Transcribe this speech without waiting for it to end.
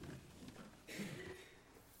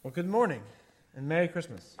Well, good morning and Merry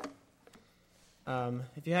Christmas.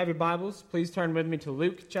 If you have your Bibles, please turn with me to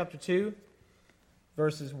Luke chapter 2,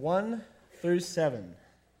 verses 1 through 7.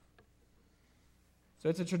 So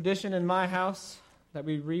it's a tradition in my house that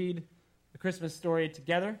we read the Christmas story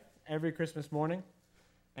together every Christmas morning,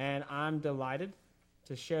 and I'm delighted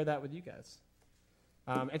to share that with you guys.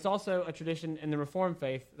 It's also a tradition in the Reformed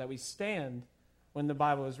faith that we stand when the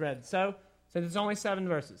Bible is read. So, since it's only 7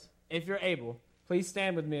 verses, if you're able, please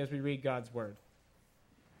stand with me as we read God's Word.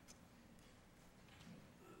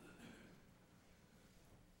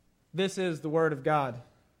 This is the Word of God.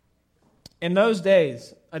 In those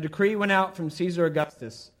days, a decree went out from Caesar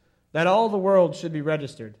Augustus that all the world should be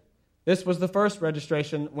registered. This was the first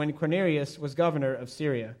registration when Quirinius was governor of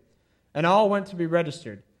Syria. And all went to be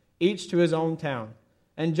registered, each to his own town.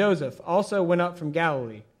 And Joseph also went up from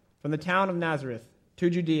Galilee, from the town of Nazareth, to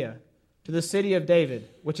Judea, to the city of David,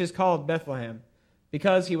 which is called Bethlehem,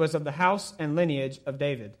 because he was of the house and lineage of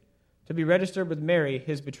David, to be registered with Mary,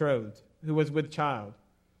 his betrothed, who was with child.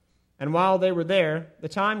 And while they were there, the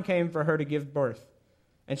time came for her to give birth.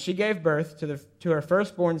 And she gave birth to her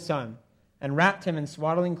firstborn son, and wrapped him in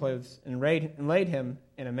swaddling clothes, and laid him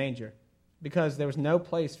in a manger, because there was no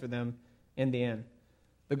place for them in the inn.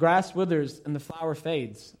 The grass withers and the flower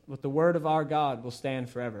fades, but the word of our God will stand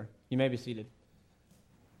forever. You may be seated.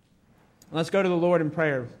 Let's go to the Lord in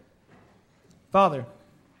prayer. Father,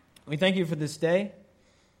 we thank you for this day.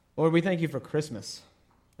 Lord, we thank you for Christmas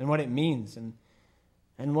and what it means and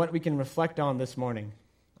what we can reflect on this morning.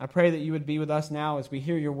 I pray that you would be with us now as we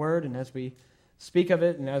hear your word and as we speak of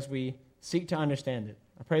it and as we seek to understand it.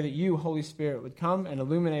 I pray that you, Holy Spirit, would come and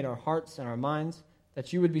illuminate our hearts and our minds,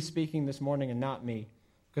 that you would be speaking this morning and not me,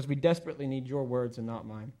 because we desperately need your words and not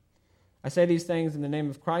mine. I say these things in the name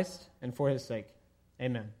of Christ and for his sake.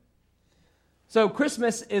 Amen. So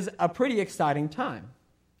Christmas is a pretty exciting time.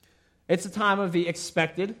 It's a time of the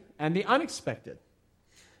expected and the unexpected.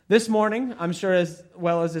 This morning, I'm sure as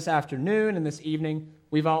well as this afternoon and this evening,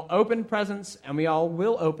 we've all opened presents and we all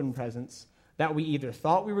will open presents that we either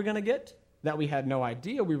thought we were going to get, that we had no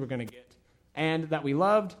idea we were going to get, and that we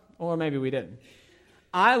loved, or maybe we didn't.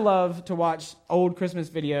 I love to watch old Christmas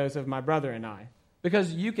videos of my brother and I,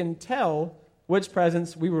 because you can tell which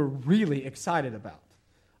presents we were really excited about.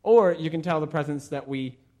 Or you can tell the presents that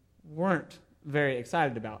we weren't very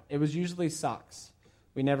excited about. It was usually socks.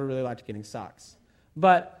 We never really liked getting socks.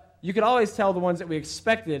 But you could always tell the ones that we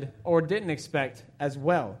expected or didn't expect as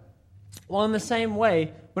well. Well, in the same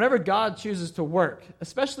way, whenever God chooses to work,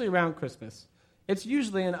 especially around Christmas, it's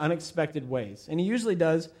usually in unexpected ways. And he usually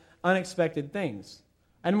does unexpected things.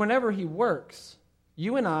 And whenever he works,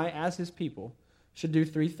 you and I, as his people, should do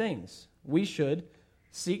 3 things. We should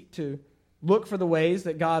seek to look for the ways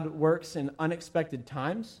that God works in unexpected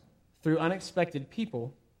times, through unexpected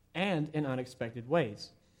people, and in unexpected ways.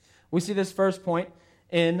 We see this first point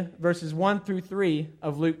in verses 1 through 3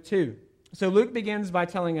 of Luke 2. So Luke begins by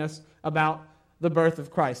telling us about the birth of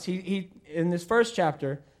Christ. He in this first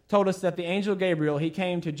chapter, told us that the angel Gabriel, he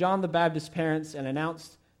came to John the Baptist's parents and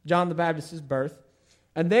announced John the Baptist's birth.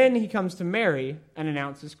 And then he comes to Mary and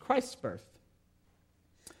announces Christ's birth.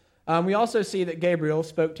 We also see that Gabriel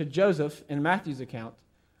spoke to Joseph in Matthew's account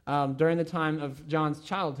during the time of John's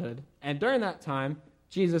childhood. And during that time,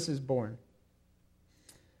 Jesus is born.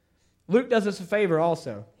 Luke does us a favor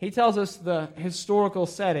also. He tells us the historical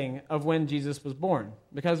setting of when Jesus was born.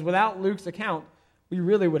 Because without Luke's account, we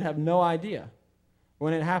really would have no idea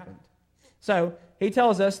when it happened. So he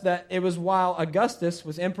tells us that it was while Augustus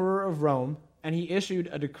was emperor of Rome, and he issued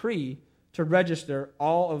a decree to register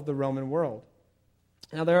all of the Roman world.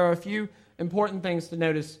 Now, there are a few important things to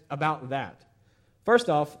notice about that. First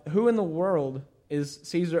off, who in the world is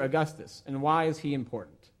Caesar Augustus, and why is he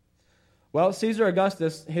important? Well, Caesar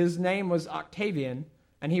Augustus, his name was Octavian,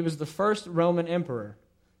 and he was the first Roman emperor.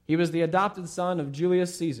 He was the adopted son of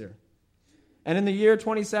Julius Caesar. And in the year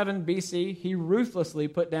 27 BC, he ruthlessly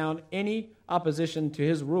put down any opposition to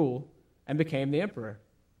his rule and became the emperor.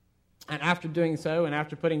 And after doing so, and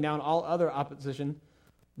after putting down all other opposition,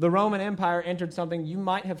 the Roman Empire entered something you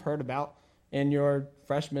might have heard about in your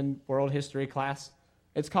freshman world history class.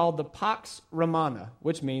 It's called the Pax Romana,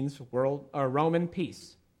 which means Roman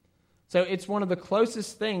peace. So it's one of the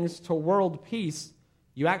closest things to world peace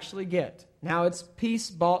you actually get. Now, it's peace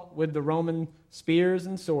bought with the Roman spears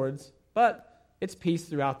and swords, but it's peace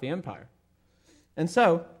throughout the empire. And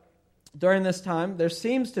so, during this time, there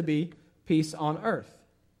seems to be peace on earth.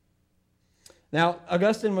 Now,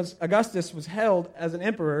 Augustus was held as an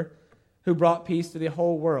emperor who brought peace to the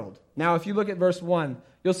whole world. Now, if you look at verse 1,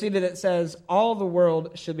 you'll see that it says all the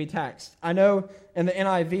world should be taxed. I know in the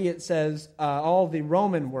NIV it says all the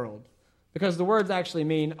Roman world, because the words actually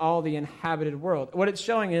mean all the inhabited world. What it's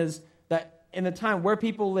showing is that in the time where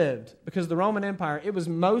people lived, because the Roman Empire, it was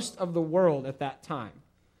most of the world at that time.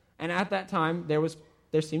 And at that time,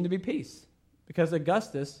 there seemed to be peace, because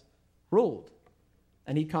Augustus ruled,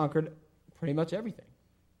 and he conquered pretty much everything.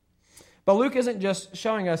 But Luke isn't just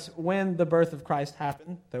showing us when the birth of Christ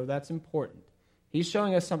happened, though that's important. He's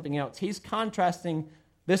showing us something else. He's contrasting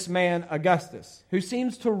this man, Augustus, who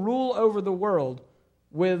seems to rule over the world,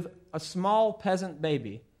 with a small peasant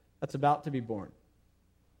baby that's about to be born.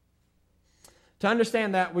 To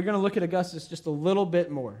understand that, we're going to look at Augustus just a little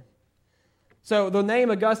bit more. So the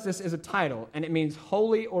name Augustus is a title, and it means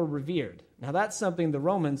holy or revered. Now that's something the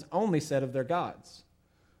Romans only said of their gods.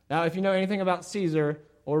 Now if you know anything about Caesar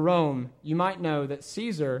or Rome, you might know that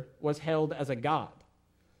Caesar was held as a god.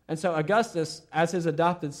 And so Augustus, as his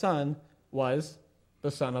adopted son, was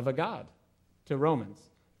the son of a god to Romans.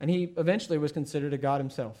 And he eventually was considered a god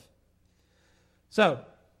himself. So,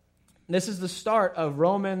 this is the start of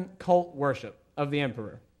Roman cult worship of the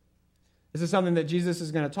emperor. This is something that Jesus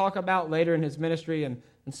is going to talk about later in his ministry and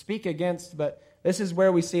speak against, but this is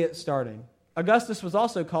where we see it starting. Augustus was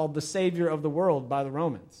also called the Savior of the world by the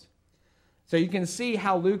Romans. So you can see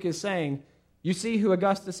how Luke is saying, you see who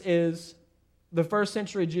Augustus is. The first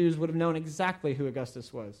century Jews would have known exactly who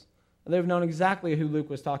Augustus was. They would have known exactly who Luke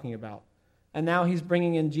was talking about. And now he's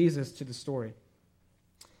bringing in Jesus to the story.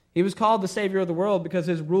 He was called the Savior of the world because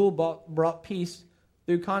his rule brought peace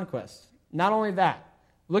through conquest. Not only that,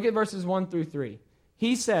 look at verses 1 through 3.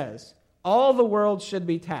 He says, all the world should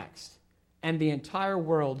be taxed, and the entire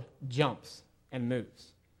world jumps and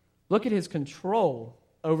moves. Look at his control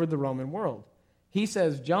over the Roman world. He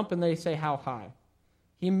says jump, and they say how high.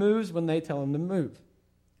 He moves when they tell him to move,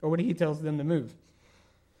 or when he tells them to move.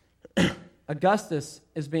 Augustus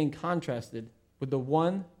is being contrasted with the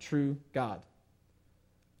one true God.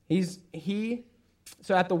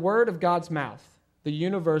 So at the word of God's mouth, the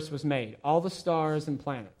universe was made, all the stars and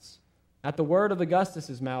planets. At the word of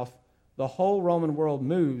Augustus's mouth, the whole Roman world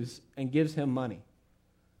moves and gives him money.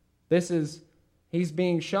 He's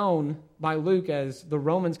being shown by Luke as the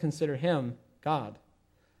Romans consider him God.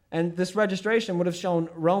 And this registration would have shown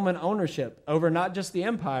Roman ownership over not just the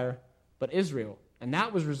empire, but Israel. And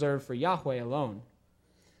that was reserved for Yahweh alone.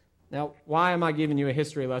 Now, why am I giving you a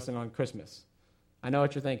history lesson on Christmas? I know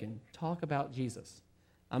what you're thinking. Talk about Jesus.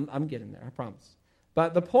 I'm getting there, I promise.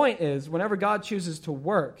 But the point is, whenever God chooses to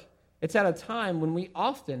work, it's at a time when we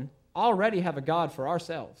often already have a God for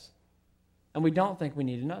ourselves, and we don't think we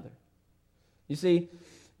need another. You see,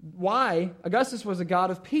 why? Augustus was a God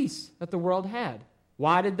of peace that the world had.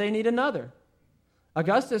 Why did they need another?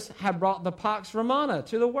 Augustus had brought the Pax Romana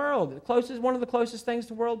to the world, one of the closest things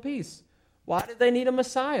to world peace. Why did they need a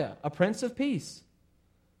Messiah, a Prince of Peace?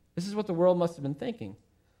 This is what the world must have been thinking.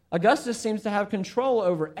 Augustus seems to have control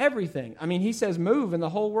over everything. I mean, he says move, and the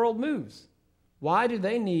whole world moves. Why do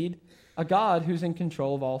they need a God who's in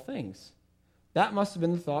control of all things? That must have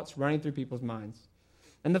been the thoughts running through people's minds.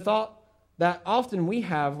 And the thought that often we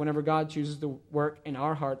have whenever God chooses to work in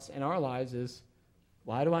our hearts and our lives is,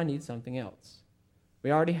 why do I need something else?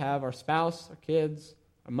 We already have our spouse, our kids,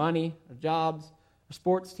 our money, our jobs, our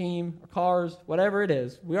sports team, our cars, whatever it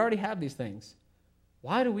is. We already have these things.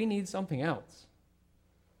 Why do we need something else?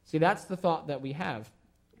 See, that's the thought that we have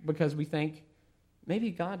because we think maybe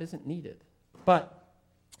God isn't needed. But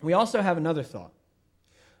we also have another thought.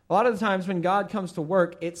 A lot of the times when God comes to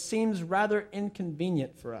work, it seems rather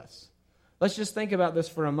inconvenient for us. Let's just think about this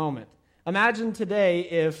for a moment. Imagine today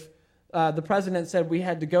if the president said we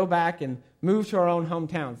had to go back and move to our own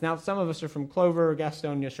hometowns. Now, some of us are from Clover,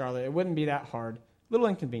 Gastonia, Charlotte. It wouldn't be that hard. A little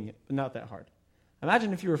inconvenient, but not that hard.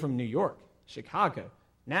 Imagine if you were from New York, Chicago,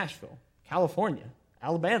 Nashville, California,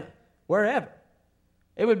 Alabama, wherever.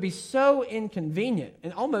 It would be so inconvenient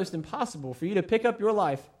and almost impossible for you to pick up your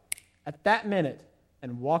life at that minute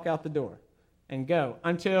and walk out the door and go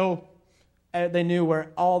until they knew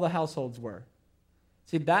where all the households were.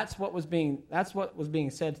 See, that's what was being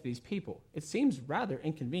said to these people. It seems rather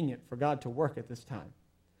inconvenient for God to work at this time.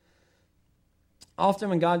 Often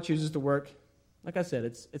when God chooses to work, like I said,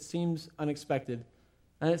 it seems unexpected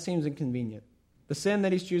and it seems inconvenient. The sin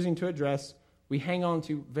that he's choosing to address, we hang on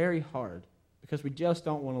to very hard because we just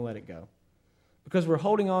don't want to let it go. Because we're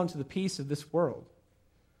holding on to the peace of this world.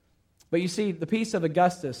 But you see, the peace of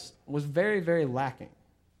Augustus was very, very lacking.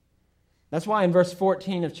 That's why in verse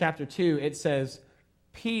 14 of chapter 2, it says,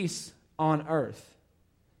 peace on earth.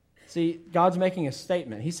 See, God's making a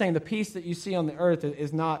statement. He's saying the peace that you see on the earth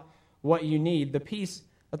is not what you need. The peace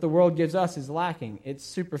that the world gives us is lacking. It's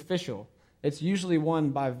superficial. It's usually won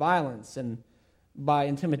by violence and by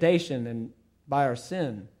intimidation and by our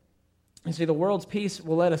sin. You see, the world's peace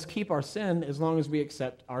will let us keep our sin as long as we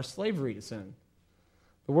accept our slavery to sin.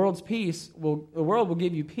 The world will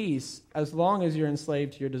give you peace as long as you're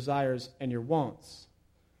enslaved to your desires and your wants.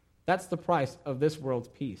 That's the price of this world's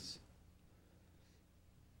peace.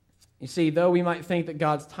 You see, though we might think that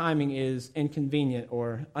God's timing is inconvenient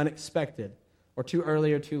or unexpected or too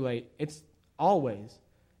early or too late, it's always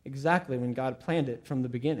exactly when God planned it from the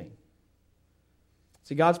beginning.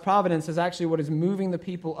 See, God's providence is actually what is moving the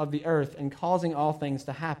people of the earth and causing all things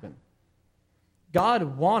to happen.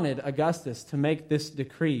 God wanted Augustus to make this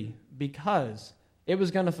decree because it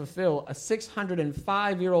was going to fulfill a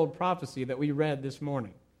 605-year-old prophecy that we read this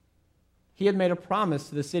morning. He had made a promise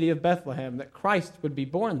to the city of Bethlehem that Christ would be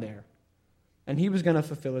born there, and he was going to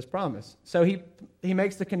fulfill his promise. So he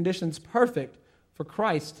makes the conditions perfect for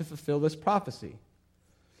Christ to fulfill this prophecy.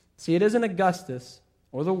 See, it isn't Augustus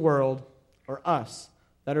or the world or us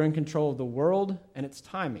that are in control of the world and its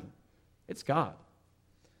timing. It's God.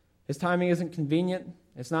 His timing isn't convenient,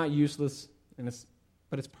 it's not useless,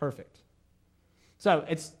 but it's perfect. So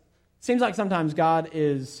it seems like sometimes God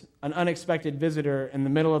is an unexpected visitor in the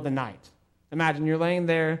middle of the night. Imagine you're laying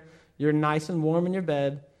there, you're nice and warm in your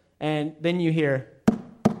bed, and then you hear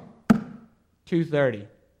 2:30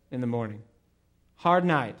 in the morning. Hard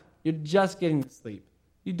night. You're just getting to sleep.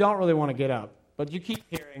 You don't really want to get up, but you keep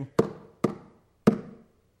hearing,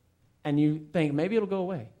 and you think, maybe it'll go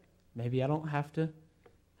away. Maybe I don't have to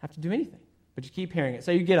do anything. But you keep hearing it.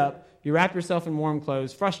 So you get up, you wrap yourself in warm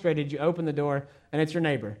clothes, frustrated, you open the door, and it's your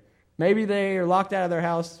neighbor. Maybe they are locked out of their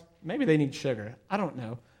house. Maybe they need sugar. I don't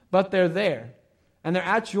know. But they're there. And they're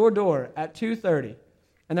at your door at 2:30,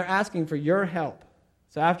 and they're asking for your help.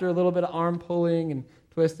 So after a little bit of arm pulling and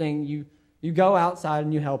twisting, you go outside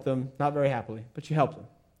and you help them, not very happily, but you help them.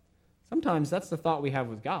 Sometimes that's the thought we have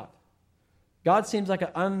with God. God seems like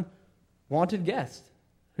an unwanted guest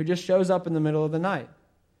who just shows up in the middle of the night.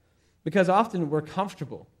 Because often we're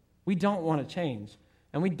comfortable. We don't want to change.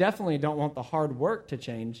 And we definitely don't want the hard work to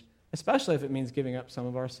change, especially if it means giving up some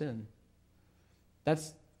of our sin.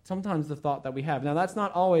 That's sometimes the thought that we have. Now, that's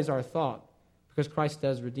not always our thought, because Christ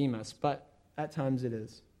does redeem us, but at times it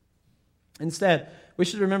is. Instead, we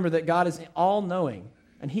should remember that God is all-knowing,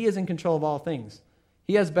 and he is in control of all things.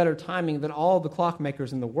 He has better timing than all the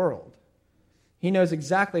clockmakers in the world. He knows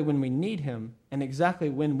exactly when we need him and exactly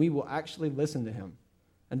when we will actually listen to him.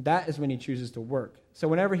 And that is when he chooses to work. So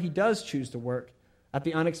whenever he does choose to work at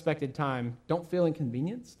the unexpected time, don't feel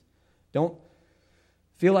inconvenienced. Don't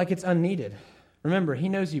feel like it's unneeded. Remember, he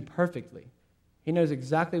knows you perfectly. He knows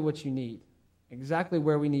exactly what you need, exactly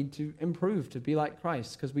where we need to improve to be like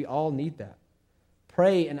Christ, because we all need that.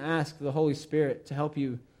 Pray and ask the Holy Spirit to help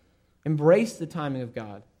you embrace the timing of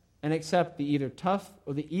God and accept the either tough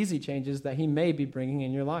or the easy changes that he may be bringing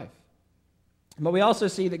in your life. But we also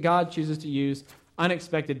see that God chooses to use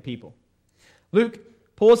unexpected people. Luke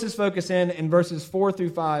pulls his focus in verses 4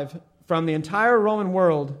 through 5 from the entire Roman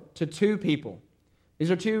world to two people.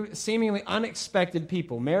 These are two seemingly unexpected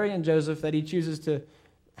people, Mary and Joseph, that he chooses to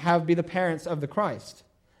have be the parents of the Christ.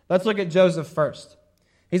 Let's look at Joseph first.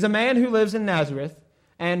 He's a man who lives in Nazareth,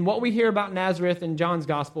 and what we hear about Nazareth in John's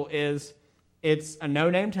gospel is it's a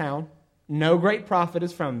no-name town. No great prophet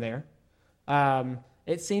is from there.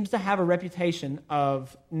 It seems to have a reputation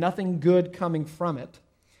of nothing good coming from it.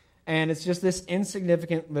 And it's just this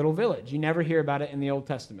insignificant little village. You never hear about it in the Old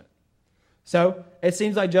Testament. So it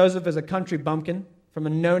seems like Joseph is a country bumpkin from a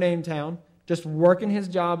no-name town, just working his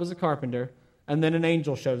job as a carpenter, and then an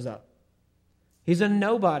angel shows up. He's a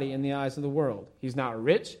nobody in the eyes of the world. He's not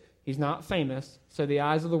rich. He's not famous. So the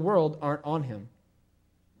eyes of the world aren't on him.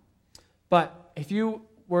 But if you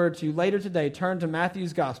were to later today turn to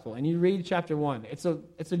Matthew's gospel and you read chapter 1, it's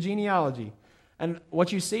a genealogy. And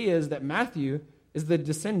what you see is that Matthew is the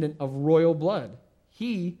descendant of royal blood.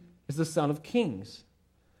 He is the son of kings.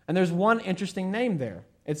 And there's one interesting name there.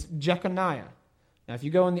 It's Jeconiah. Now, if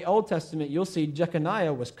you go in the Old Testament, you'll see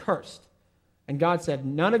Jeconiah was cursed. And God said,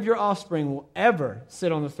 none of your offspring will ever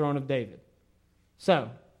sit on the throne of David. So,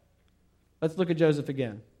 let's look at Joseph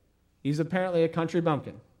again. He's apparently a country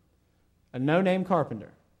bumpkin, a no-name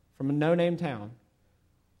carpenter from a no-name town,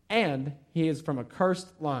 and he is from a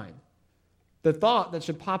cursed line. The thought that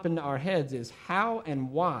should pop into our heads is, how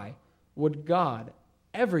and why would God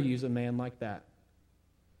ever use a man like that?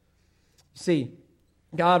 See,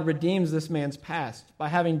 God redeems this man's past by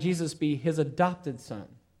having Jesus be his adopted son.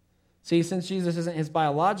 See, since Jesus isn't his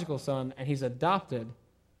biological son and he's adopted,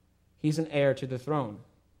 he's an heir to the throne.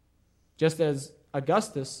 Just as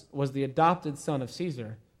Augustus was the adopted son of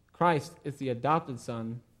Caesar, Christ is the adopted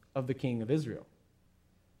son of the king of Israel.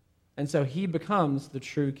 And so he becomes the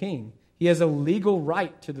true king. He has a legal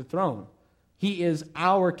right to the throne. He is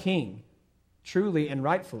our king, truly and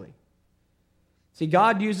rightfully. See,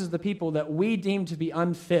 God uses the people that we deem to be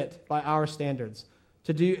unfit by our standards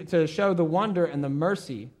to show the wonder and the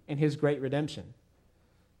mercy in his great redemption.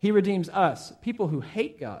 He redeems us, people who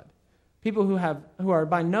hate God, people who are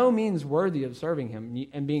by no means worthy of serving him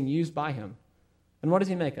and being used by him. And what does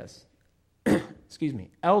he make us?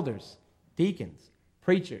 Elders, deacons,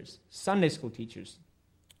 preachers, Sunday school teachers,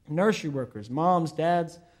 nursery workers, moms,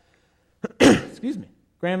 dads,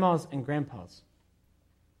 grandmas and grandpas.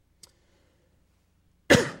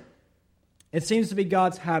 It seems to be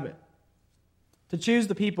God's habit to choose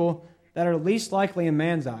the people that are least likely in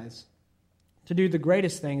man's eyes to do the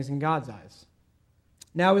greatest things in God's eyes.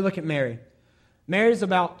 Now we look at Mary. Mary's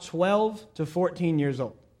about 12 to 14 years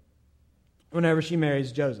old whenever she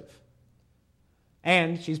marries Joseph.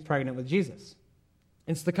 And she's pregnant with Jesus.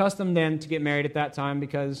 It's the custom then to get married at that time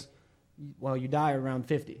because, well, you die around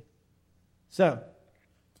 50. So,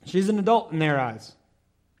 she's an adult in their eyes.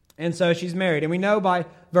 And so she's married. And we know by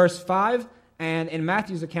verse 5 and in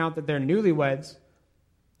Matthew's account that they're newlyweds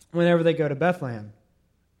whenever they go to Bethlehem.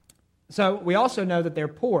 So we also know that they're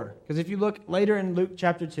poor, because if you look later in Luke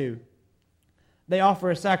chapter 2, they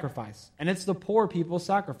offer a sacrifice, and it's the poor people's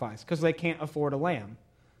sacrifice, because they can't afford a lamb.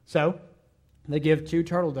 So they give 2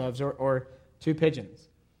 turtle doves or 2 pigeons.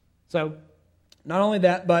 So not only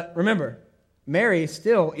that, but remember, Mary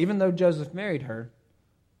still, even though Joseph married her,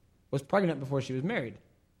 was pregnant before she was married.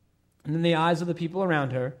 And in the eyes of the people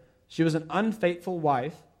around her, she was an unfaithful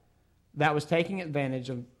wife that was taking advantage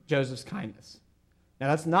of Joseph's kindness. Now,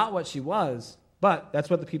 that's not what she was, but that's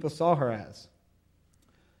what the people saw her as.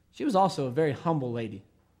 She was also a very humble lady.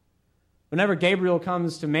 Whenever Gabriel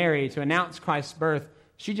comes to Mary to announce Christ's birth,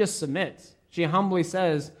 she just submits. She humbly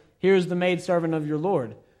says, "Here's the maidservant of your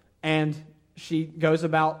Lord." And she goes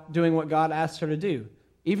about doing what God asks her to do.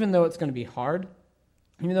 Even though it's going to be hard,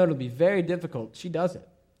 even though it'll be very difficult, she does it.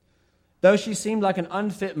 Though she seemed like an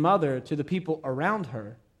unfit mother to the people around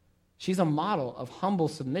her, she's a model of humble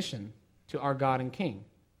submission to our God and King.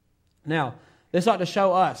 Now, this ought to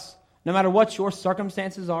show us, no matter what your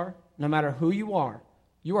circumstances are, no matter who you are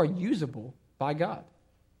usable by God.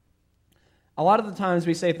 A lot of the times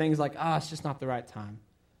we say things like, it's just not the right time.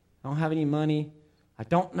 I don't have any money. I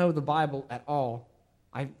don't know the Bible at all.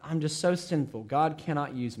 I'm just so sinful. God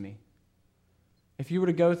cannot use me. If you were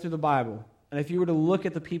to go through the Bible, and if you were to look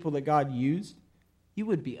at the people that God used, you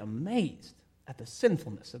would be amazed at the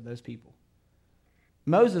sinfulness of those people.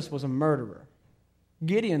 Moses was a murderer.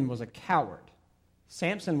 Gideon was a coward.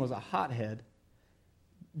 Samson was a hothead.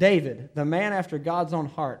 David, the man after God's own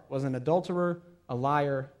heart, was an adulterer, a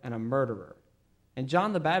liar, and a murderer. And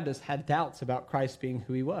John the Baptist had doubts about Christ being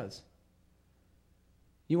who he was.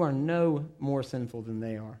 You are no more sinful than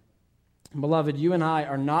they are. Beloved, you and I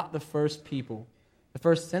are not the first people, the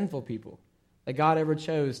first sinful people that God ever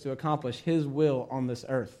chose to accomplish his will on this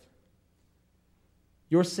earth.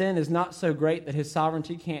 Your sin is not so great that his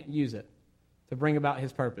sovereignty can't use it to bring about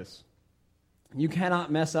his purpose. You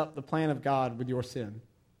cannot mess up the plan of God with your sin.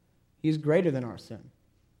 He is greater than our sin.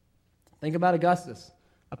 Think about Augustus,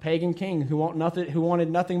 a pagan king who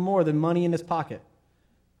wanted nothing more than money in his pocket.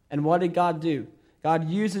 And what did God do? God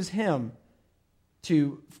uses him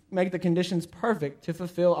to make the conditions perfect to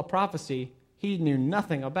fulfill a prophecy he knew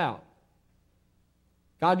nothing about.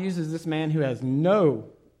 God uses this man who has no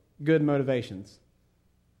good motivations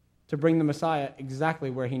to bring the Messiah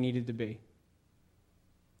exactly where he needed to be.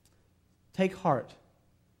 Take heart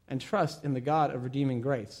and trust in the God of redeeming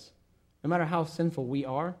grace. No matter how sinful we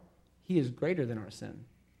are, he is greater than our sin,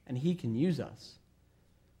 and he can use us.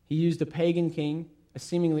 He used a pagan king, a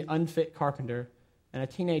seemingly unfit carpenter, and a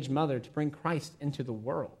teenage mother to bring Christ into the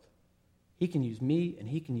world. He can use me, and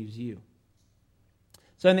he can use you.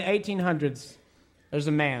 So in the 1800s, there's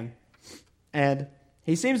a man, and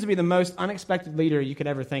he seems to be the most unexpected leader you could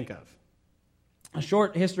ever think of. A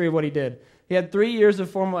short history of what he did. He had 3 years of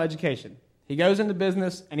formal education. He goes into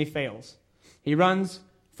business, and he fails. He runs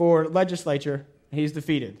for legislature, and he's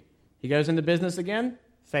defeated. He goes into business again,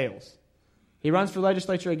 fails. He runs for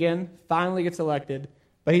legislature again, finally gets elected,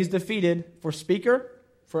 but he's defeated for speaker,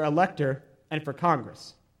 for elector, and for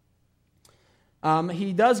Congress.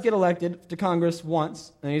 He does get elected to Congress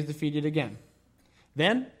once, and he's defeated again.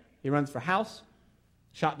 Then he runs for House,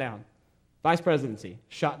 shot down. Vice presidency,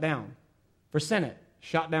 shot down. For Senate,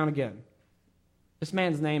 shot down again. This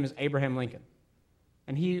man's name is Abraham Lincoln,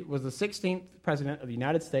 and he was the 16th president of the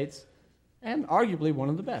United States and arguably one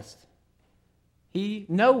of the best.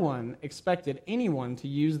 No one expected anyone to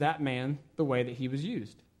use that man the way that he was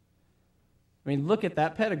used. I mean, look at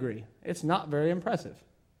that pedigree. It's not very impressive.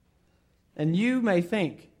 And you may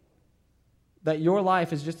think that your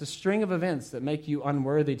life is just a string of events that make you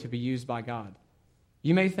unworthy to be used by God.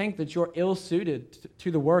 You may think that you're ill-suited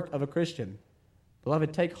to the work of a Christian.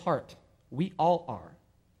 Beloved, take heart. We all are.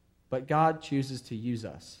 But God chooses to use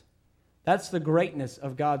us. That's the greatness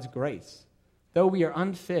of God's grace. Though we are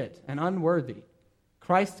unfit and unworthy,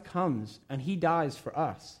 Christ comes and he dies for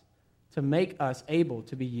us to make us able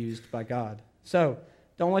to be used by God. So,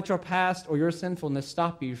 don't let your past or your sinfulness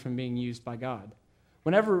stop you from being used by God.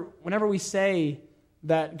 Whenever we say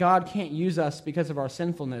that God can't use us because of our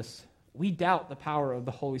sinfulness, we doubt the power of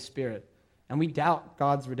the Holy Spirit, and we doubt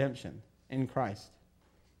God's redemption in Christ.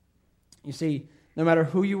 You see, no matter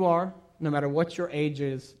who you are, no matter what your age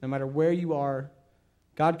is, no matter where you are,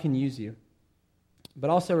 God can use you. But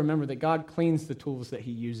also remember that God cleans the tools that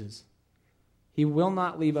he uses. He will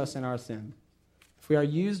not leave us in our sin. If we are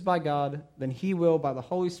used by God, then he will, by the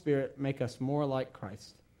Holy Spirit, make us more like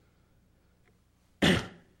Christ.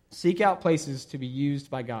 Seek out places to be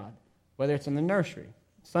used by God, whether it's in the nursery,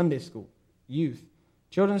 Sunday school, youth,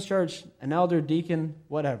 children's church, an elder, deacon,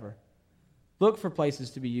 whatever. Look for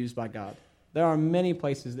places to be used by God. There are many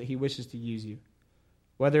places that he wishes to use you,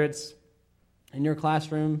 whether it's in your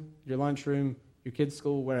classroom, your lunchroom, your kids'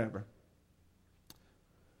 school, wherever.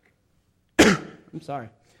 I'm sorry.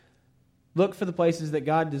 Look for the places that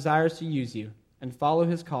God desires to use you and follow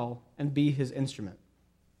his call and be his instrument.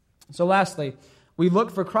 So lastly, we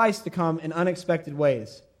look for Christ to come in unexpected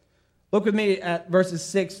ways. Look with me at verses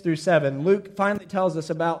 6 through 7. Luke finally tells us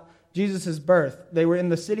about Jesus' birth. They were in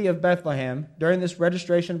the city of Bethlehem during this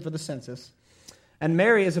registration for the census, and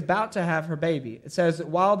Mary is about to have her baby. It says that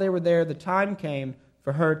while they were there, the time came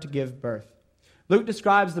for her to give birth. Luke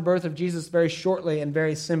describes the birth of Jesus very shortly and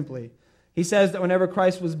very simply. He says that whenever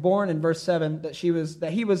Christ was born, in verse 7, that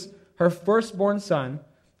he was her firstborn son,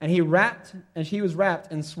 and she was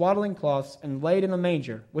wrapped in swaddling cloths and laid in a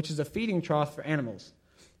manger, which is a feeding trough for animals,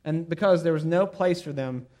 and because there was no place for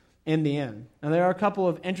them in the inn. Now, there are a couple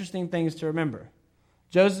of interesting things to remember.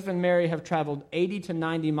 Joseph and Mary have traveled 80 to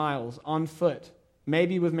 90 miles on foot,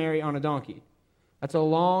 maybe with Mary on a donkey. That's a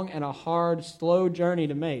long and a hard, slow journey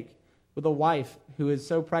to make with a wife who is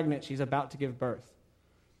so pregnant she's about to give birth.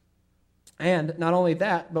 And not only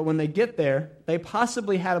that, but when they get there, they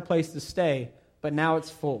possibly had a place to stay, but now it's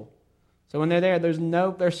full. So when they're there,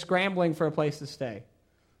 they're scrambling for a place to stay.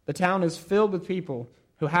 The town is filled with people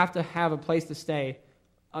who have to have a place to stay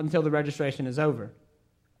until the registration is over.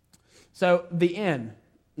 So the inn,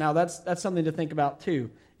 now that's something to think about too.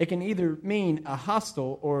 It can either mean a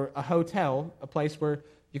hostel or a hotel, a place where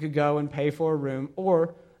you could go and pay for a room,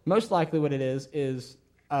 or most likely what it is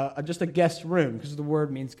just a guest room, because the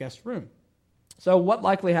word means guest room. So what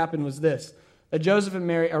likely happened was this, that Joseph and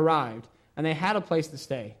Mary arrived, and they had a place to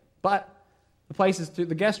stay, but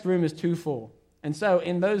the guest room is too full. And so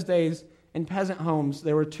in those days, in peasant homes,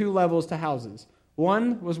 there were two levels to houses.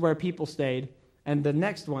 One was where people stayed, and the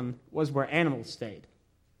next one was where animals stayed,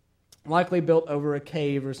 likely built over a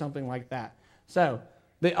cave or something like that. So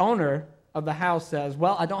the owner of the house says,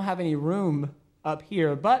 well, I don't have any room up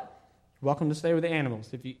here, but you're welcome to stay with the animals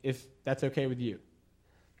if that's okay with you.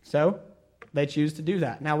 So they choose to do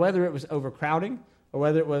that. Now, whether it was overcrowding or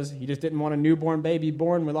whether it was he just didn't want a newborn baby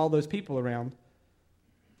born with all those people around,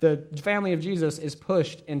 the family of Jesus is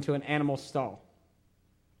pushed into an animal stall.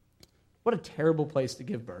 What a terrible place to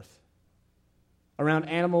give birth. Around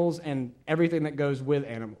animals and everything that goes with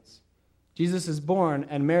animals. Jesus is born,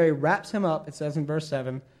 and Mary wraps him up, it says in verse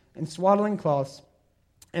 7, in swaddling cloths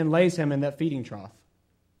and lays him in that feeding trough.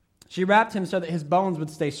 She wrapped him so that his bones would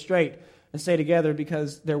stay straight and stay together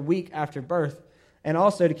because they're weak after birth, and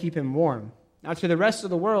also to keep him warm. Now, to the rest of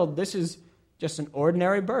the world, this is just an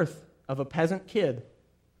ordinary birth of a peasant kid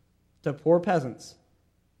to poor peasants.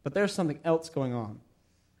 But there's something else going on.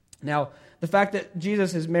 Now, the fact that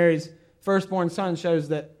Jesus is Mary's firstborn son shows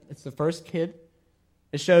that it's the first kid.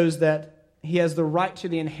 It shows that he has the right to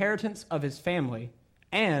the inheritance of his family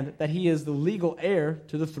and that he is the legal heir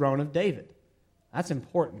to the throne of David. That's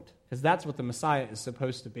important because that's what the Messiah is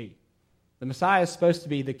supposed to be. The Messiah is supposed to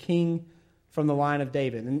be the king from the line of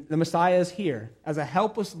David. And the Messiah is here as a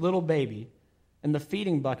helpless little baby in the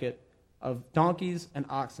feeding bucket of donkeys and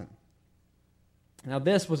oxen. Now,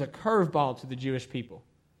 this was a curveball to the Jewish people.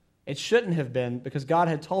 It shouldn't have been because God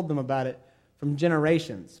had told them about it from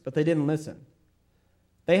generations, but they didn't listen.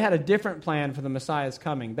 They had a different plan for the Messiah's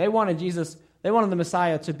coming. They wanted the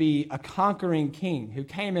Messiah to be a conquering king who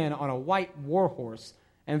came in on a white war horse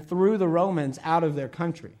and threw the Romans out of their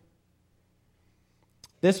country.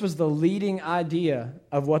 This was the leading idea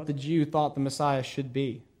of what the Jew thought the Messiah should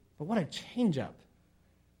be. But what a change-up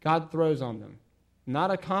God throws on them.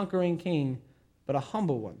 Not a conquering king, but a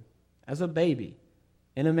humble one, as a baby,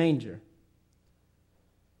 in a manger.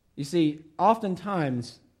 You see,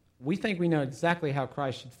 oftentimes, we think we know exactly how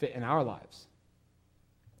Christ should fit in our lives.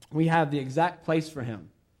 We have the exact place for him.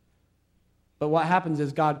 But what happens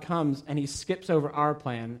is God comes and he skips over our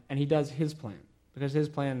plan and he does his plan, because his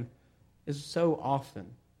plan is so often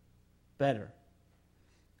better.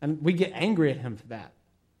 And we get angry at him for that.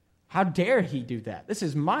 How dare he do that? This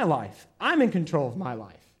is my life. I'm in control of my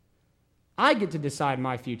life. I get to decide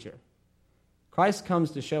my future. Christ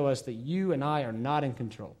comes to show us that you and I are not in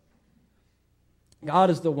control. God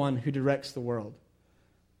is the one who directs the world.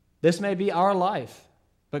 This may be our life,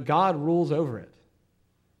 but God rules over it.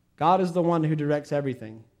 God is the one who directs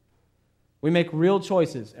everything. We make real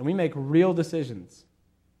choices and we make real decisions,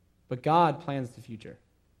 but God plans the future.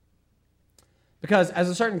 Because as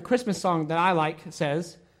a certain Christmas song that I like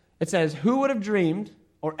says, it says, "Who would have dreamed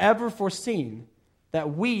or ever foreseen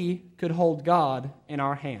that we could hold God in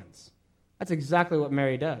our hands?" That's exactly what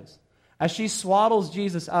Mary does. As she swaddles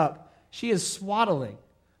Jesus up, she is swaddling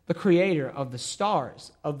the creator of the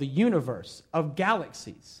stars, of the universe, of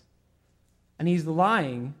galaxies. And he's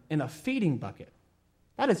lying in a feeding bucket.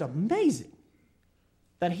 That is amazing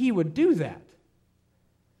that he would do that.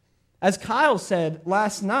 As Kyle said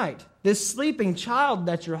last night, this sleeping child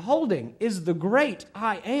that you're holding is the great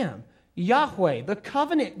I am. Yahweh, the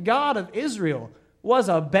covenant God of Israel, was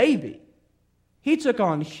a baby. He took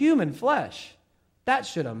on human flesh. That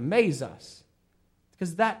should amaze us,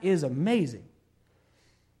 because that is amazing.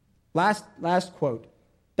 Last quote.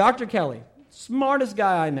 Dr. Kelly, smartest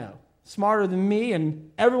guy I know, smarter than me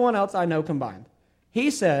and everyone else I know combined. He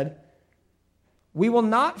said, "We will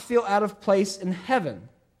not feel out of place in heaven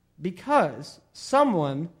because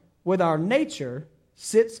someone with our nature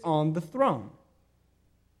sits on the throne."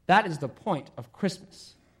 That is the point of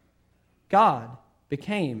Christmas. God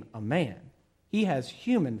became a man. He has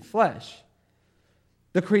human flesh.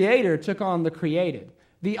 The Creator took on the created.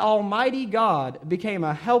 The Almighty God became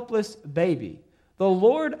a helpless baby. The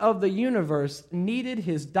Lord of the universe needed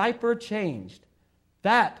his diaper changed.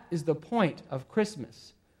 That is the point of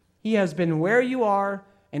Christmas. He has been where you are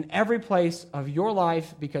in every place of your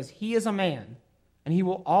life because he is a man, and he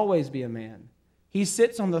will always be a man. He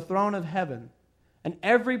sits on the throne of heaven, and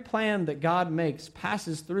every plan that God makes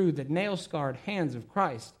passes through the nail-scarred hands of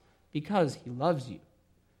Christ because he loves you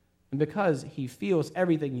and because he feels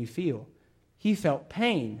everything you feel. He felt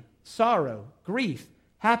pain, sorrow, grief,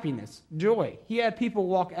 happiness, joy. He had people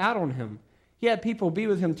walk out on him. He had people be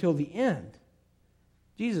with him till the end.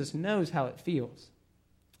 Jesus knows how it feels.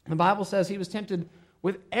 The Bible says he was tempted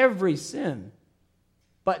with every sin,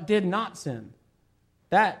 but did not sin.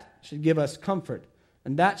 That should give us comfort,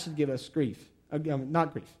 and that should give us grief.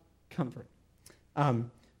 Not grief, comfort.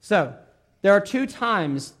 So, there are 2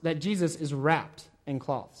 times that Jesus is wrapped in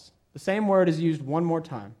cloths. The same word is used one more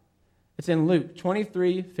time. It's in Luke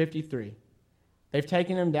 23:53. They've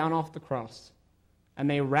taken him down off the cross, and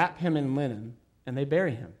they wrap him in linen, and they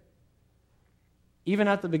bury him. Even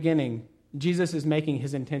at the beginning, Jesus is making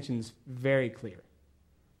his intentions very clear.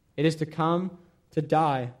 It is to come to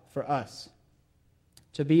die for us,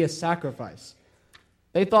 to be a sacrifice.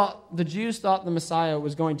 The Jews thought the Messiah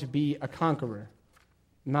was going to be a conqueror,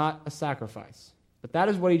 not a sacrifice. But that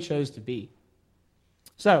is what he chose to be.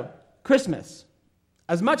 So, Christmas,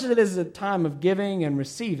 as much as it is a time of giving and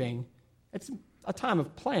receiving, it's a time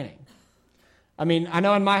of planning. I mean, I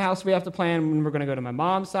know in my house we have to plan when we're going to go to my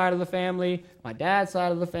mom's side of the family, my dad's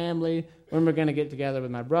side of the family, when we're going to get together with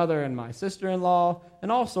my brother and my sister-in-law,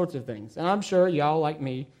 and all sorts of things. And I'm sure y'all, like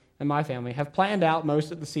me and my family, have planned out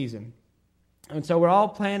most of the season. And so we're all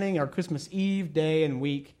planning our Christmas Eve, day, and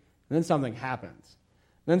week, and then something happens.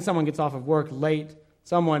 Then someone gets off of work late,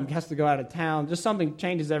 someone has to go out of town, just something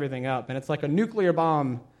changes everything up, and it's like a nuclear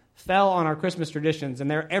bomb fell on our Christmas traditions, and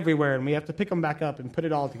they're everywhere, and we have to pick them back up and put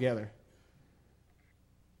it all together.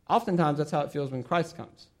 Oftentimes, that's how it feels when Christ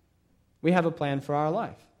comes. We have a plan for our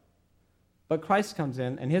life. But Christ comes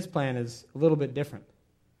in, and his plan is a little bit different.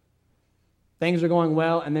 Things are going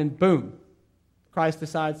well, and then boom, Christ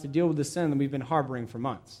decides to deal with the sin that we've been harboring for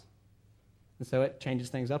months. And so it changes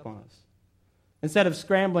things up on us. Instead of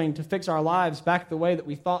scrambling to fix our lives back the way that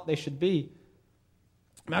we thought they should be,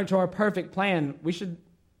 back to our perfect plan, we should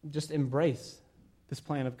just embrace this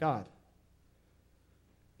plan of God.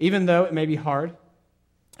 Even though it may be hard,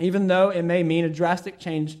 even though it may mean a drastic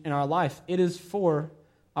change in our life, it is for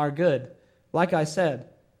our good. Like I said,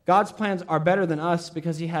 God's plans are better than us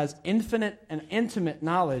because he has infinite and intimate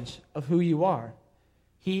knowledge of who you are.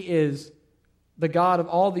 He is the God of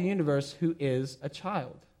all the universe who is a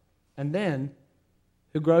child, and then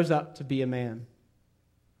who grows up to be a man.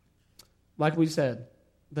 Like we said,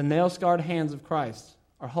 the nail-scarred hands of Christ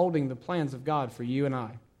are holding the plans of God for you and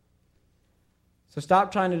I. So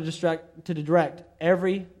stop trying to direct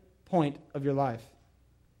every point of your life.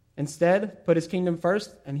 Instead, put his kingdom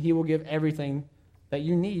first, and he will give everything that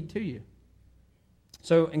you need to you.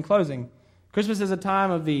 So in closing, Christmas is a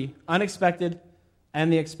time of the unexpected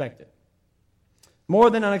and the expected. More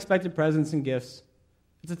than unexpected presents and gifts,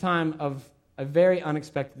 it's a time of a very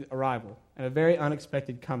unexpected arrival and a very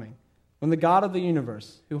unexpected coming, when the God of the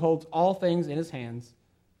universe, who holds all things in his hands,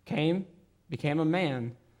 came, became a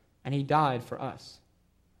man, and he died for us.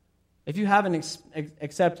 If you haven't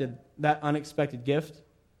accepted that unexpected gift,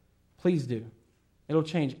 please do. It'll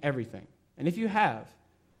change everything. And if you have,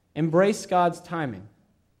 embrace God's timing.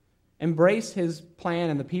 Embrace his plan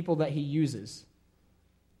and the people that he uses.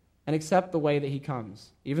 And accept the way that he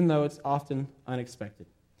comes, even though it's often unexpected.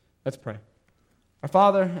 Let's pray. Our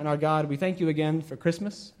Father and our God, we thank you again for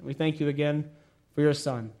Christmas. And we thank you again for your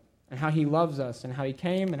Son and how he loves us and how he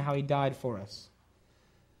came and how he died for us.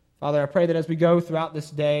 Father, I pray that as we go throughout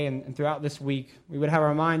this day and throughout this week, we would have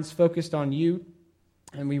our minds focused on you,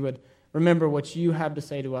 and we would remember what you have to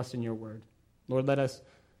say to us in your word. Lord, let us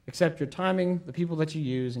accept your timing, the people that you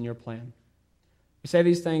use, and your plan. We say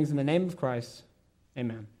these things in the name of Christ.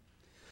 Amen.